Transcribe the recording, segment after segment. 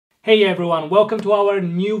Hey everyone, welcome to our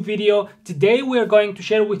new video. Today we are going to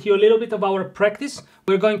share with you a little bit of our practice.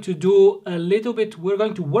 We're going to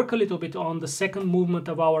work a little bit on the second movement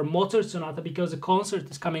of our Mozart Sonata because the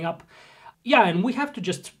concert is coming up. Yeah, and we have to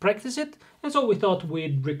just practice it, and so we thought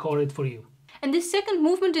we'd record it for you. And this second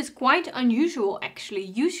movement is quite unusual, actually.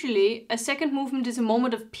 Usually, a second movement is a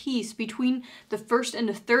moment of peace between the first and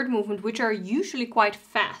the third movement, which are usually quite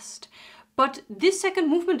fast. But this second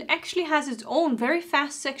movement actually has its own very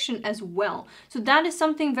fast section as well. So that is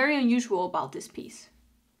something very unusual about this piece.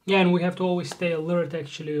 Yeah, and we have to always stay alert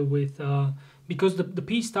actually with, because the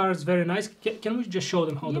piece starts very nice. Can we just show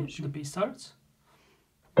them how the piece starts?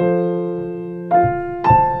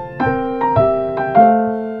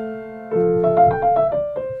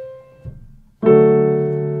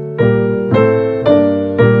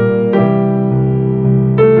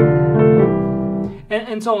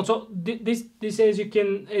 And so on. So this as you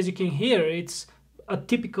can hear, it's a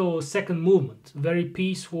typical second movement, very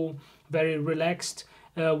peaceful, very relaxed.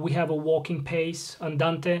 We have a walking pace,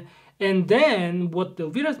 andante, and then what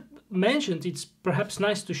Elvira mentioned, it's perhaps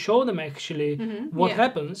nice to show them actually what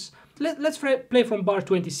happens. Let's play from bar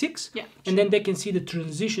 26, and then they can see the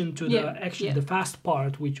transition to the fast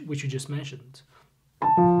part, which you just mentioned.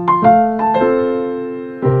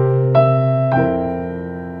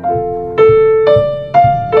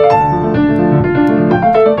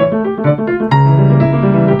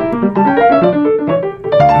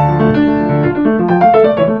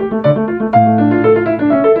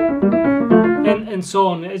 And so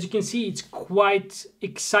on. As you can see, it's quite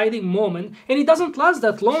exciting moment, and it doesn't last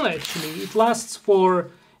that long actually. It lasts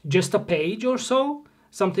for just a page or so,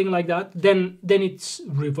 something like that. Then it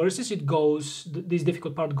reverses. It goes, this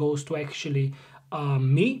difficult part goes to actually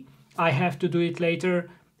me. I have to do it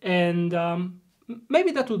later, and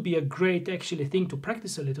maybe that would be a great actually thing to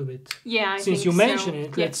practice a little bit. Yeah, since you mentioned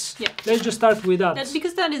it, let's just start with that.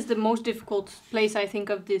 Because that is the most difficult place, I think,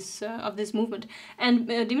 of this movement. And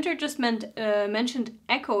Dimitar just mentioned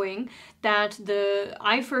echoing, that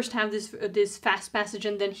I first have this fast passage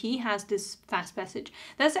and then he has this fast passage.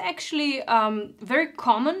 That's actually very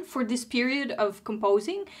common for this period of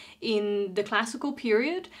composing. In the classical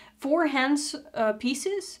period, four hands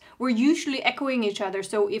pieces were usually echoing each other.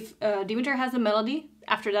 So if Dimitar has the melody,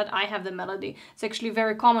 after that I have the melody. It's actually a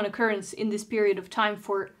very common occurrence in this period of time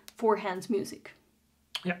for four hands music.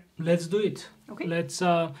 Yeah, let's do it. Okay. Let's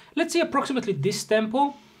see approximately this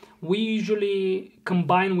tempo. We usually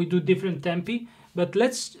combine, we do different tempi, but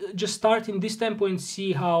let's just start in this tempo and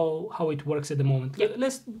see how it works at the moment. Yeah.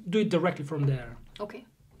 Let's do it directly from there. Okay.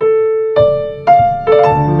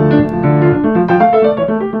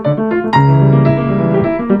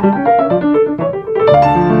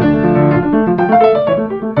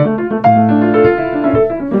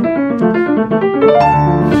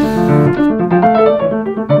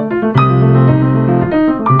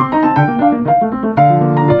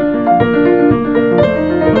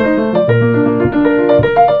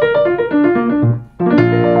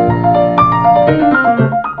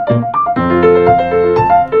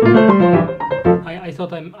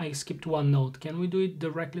 I skipped one note. Can we do it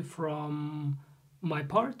directly from my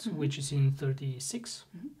part, which is in 36?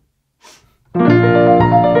 Sorry?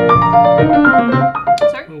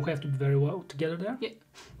 We have to be very well together there. Yeah.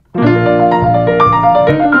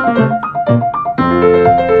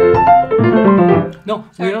 No,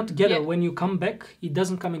 we're not together. Yeah. When you come back, it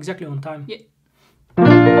doesn't come exactly on time. Yeah.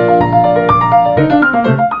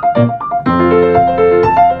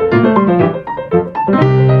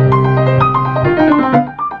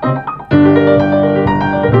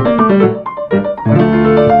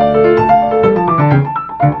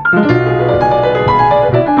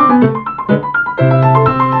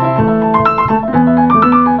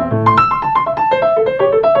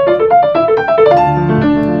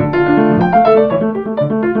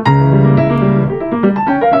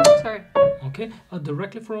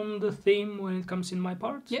 Directly from the theme when it comes in my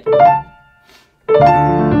part? Yeah.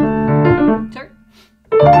 Sorry.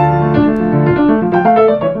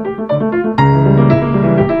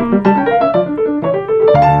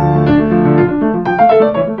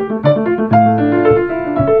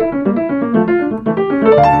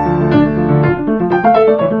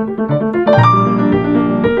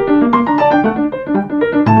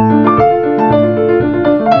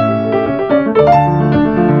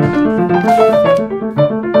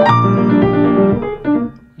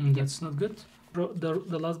 That's not good.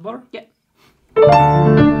 The last bar? Yeah. No,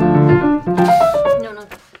 not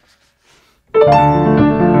that.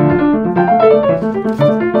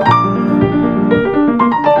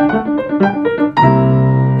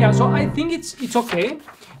 Yeah, so I think it's okay.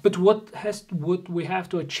 But what we have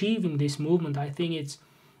to achieve in this movement, I think, it's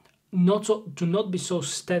to not be so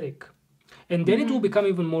static, and then it will become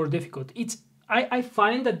even more difficult. I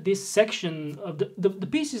find that this section of the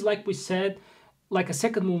piece is, like we said, like a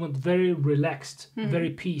second movement, very relaxed, very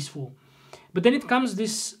peaceful. But then it comes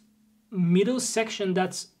this middle section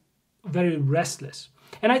that's very restless.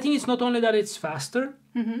 And I think it's not only that it's faster,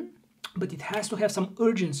 but it has to have some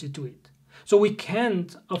urgency to it. So we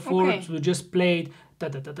can't afford to just play it.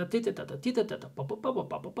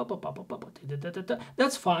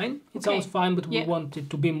 That's fine. It sounds fine, but we want it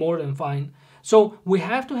to be more than fine. So we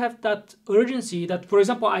have to have that urgency that, for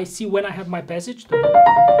example, I see when I have my passage.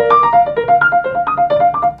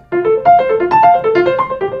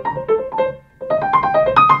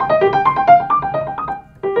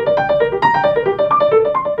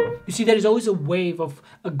 You see, there is always a wave of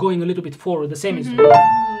going a little bit forward. The same is.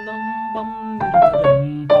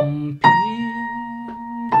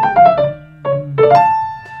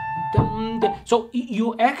 So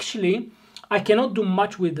you actually, I cannot do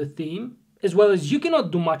much with the theme, as well as you cannot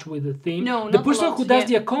do much with the theme. No, the not person a lot, who does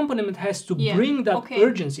the accompaniment has to bring that Okay.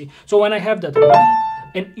 urgency. So when I have that,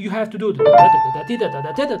 and you have to do the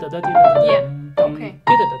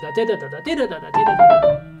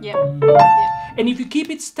and if you keep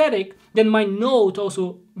it static, then my note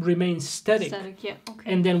also remains static. Static, yeah, okay.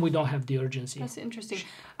 And then we don't have the urgency. That's interesting.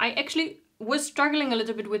 I actually was struggling a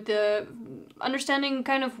little bit with the understanding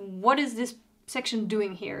kind of what is this section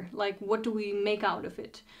doing here? Like, what do we make out of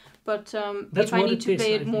it? But if I need to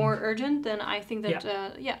play it more urgent, then I think that,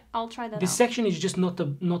 I'll try that out. This section is just not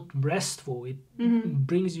restful. It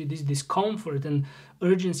brings you this discomfort and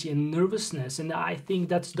urgency and nervousness. And I think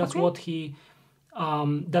that's what he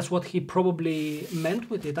probably meant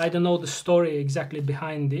with it. I don't know the story exactly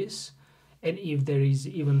behind this, and if there is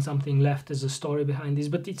even something left as a story behind this.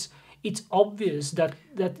 But it's obvious that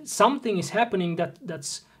something is happening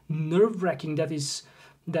that's nerve-wracking, that is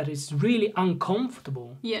really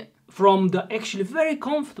uncomfortable. Yeah. From the actually very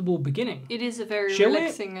comfortable beginning. It is a very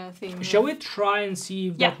relaxing theme. Shall we try and see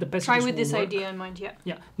if the passages try with this work? idea in mind,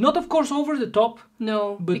 Yeah. Not, of course, over the top.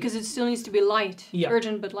 No, because it still needs to be light. Yeah.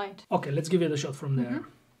 Urgent but light. Okay, let's give it a shot from there.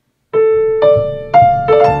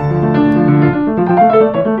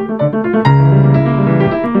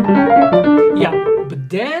 Yeah, but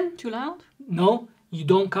then... Too loud? No, you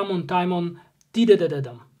don't come on time on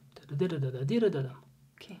di-da-da-da-dum.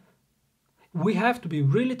 Okay. We have to be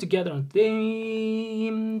really together on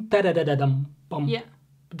dim, da-da-da-da-dum, bum. Yeah.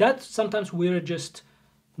 That sometimes we're just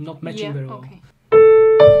not matching very well. Okay.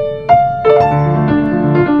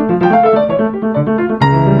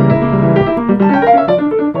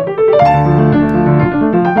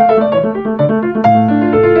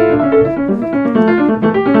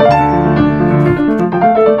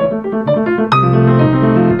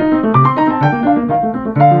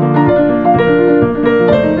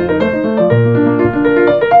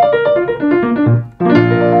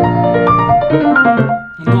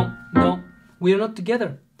 We're not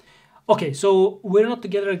together. Okay, so we're not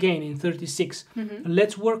together again in 36.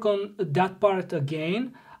 Let's work on that part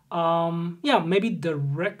again. Maybe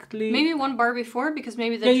directly. Maybe one bar before, because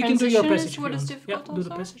maybe the you can do your transition passage is what is difficult also. also. Do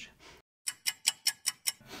the passage.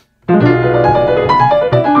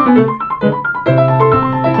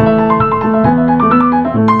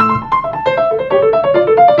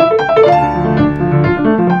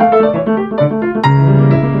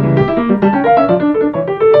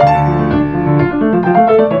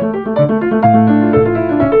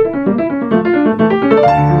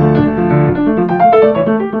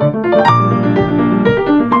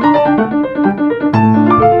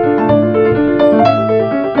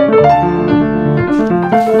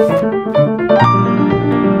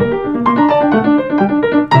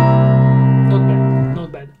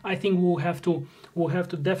 We'll have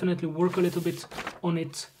to definitely work a little bit on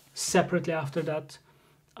it separately after that,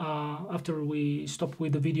 after we stop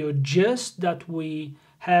with the video, just that we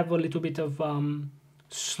have a little bit of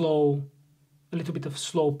slow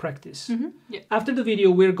practice. After the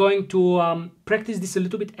video, we're going to practice this a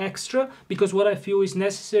little bit extra, because what I feel is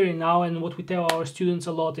necessary now, and what we tell our students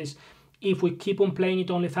a lot, is if we keep on playing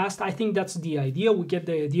it only fast, I think that's the idea. We get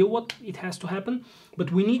the idea what it has to happen,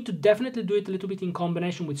 but we need to definitely do it a little bit in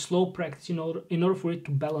combination with slow practice in order for it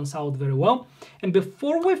to balance out very well. And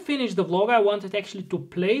before we finish the vlog, I wanted actually to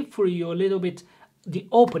play for you a little bit the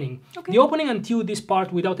opening. The opening until this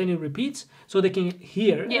part without any repeats, so they can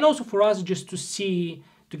hear, and also for us just to see,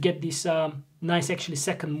 to get this nice actually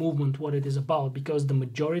second movement, what it is about, because the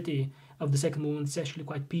majority of the second movement is actually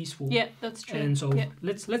quite peaceful. Yeah, that's true. And so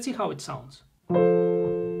let's see how it sounds.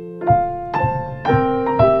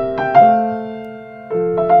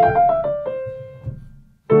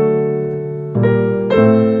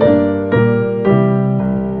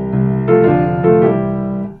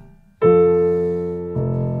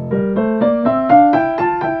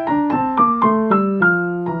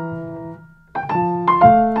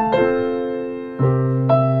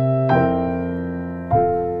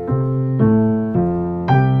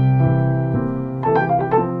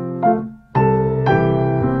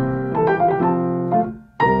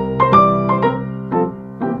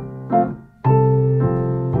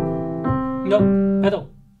 No, pedal.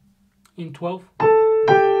 In 12.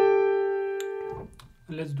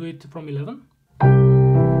 Let's do it from 11.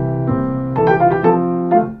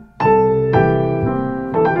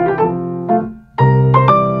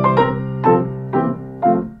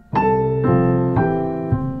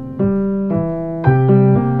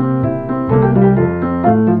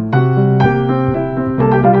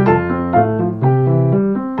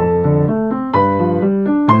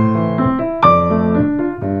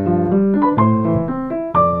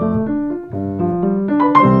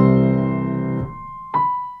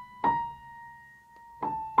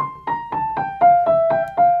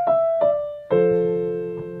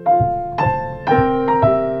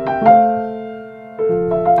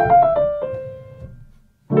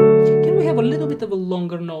 A little bit of a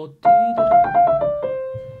longer note,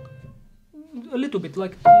 a little bit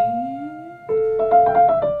like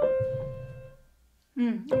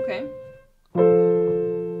okay.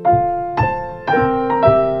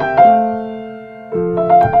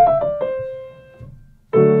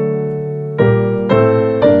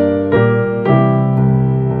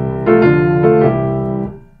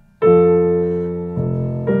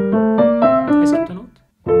 I skipped a note.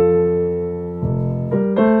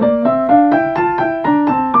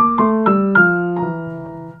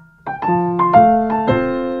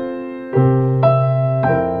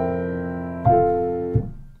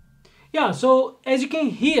 Yeah, so as you can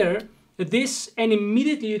hear this, and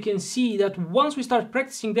immediately you can see that once we start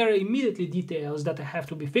practicing, there are immediately details that have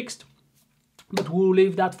to be fixed. But we'll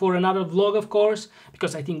leave that for another vlog, of course,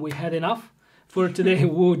 because I think we had enough for today.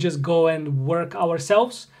 We'll just go and work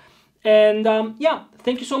ourselves. And yeah,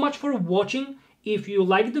 thank you so much for watching. If you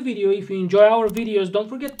liked the video, if you enjoy our videos, don't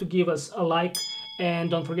forget to give us a like.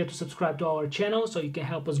 And don't forget to subscribe to our channel so you can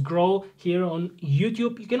help us grow here on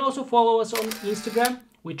YouTube. You can also follow us on Instagram.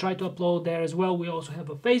 We try to upload there as well. We also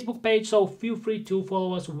have a Facebook page, so feel free to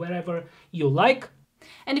follow us wherever you like.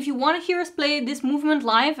 And if you want to hear us play this movement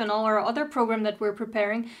live and all our other program that we're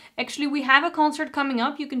preparing, actually we have a concert coming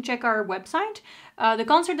up. You can check our website. The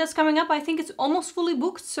concert that's coming up, I think it's almost fully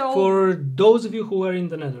booked. So for those of you who are in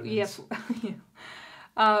the Netherlands. Yes.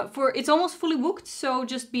 Yeah. It's almost fully booked, so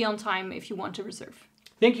just be on time if you want to reserve.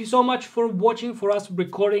 Thank you so much for watching. For us,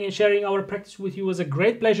 recording and sharing our practice with you was a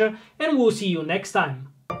great pleasure, and we'll see you next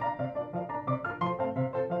time.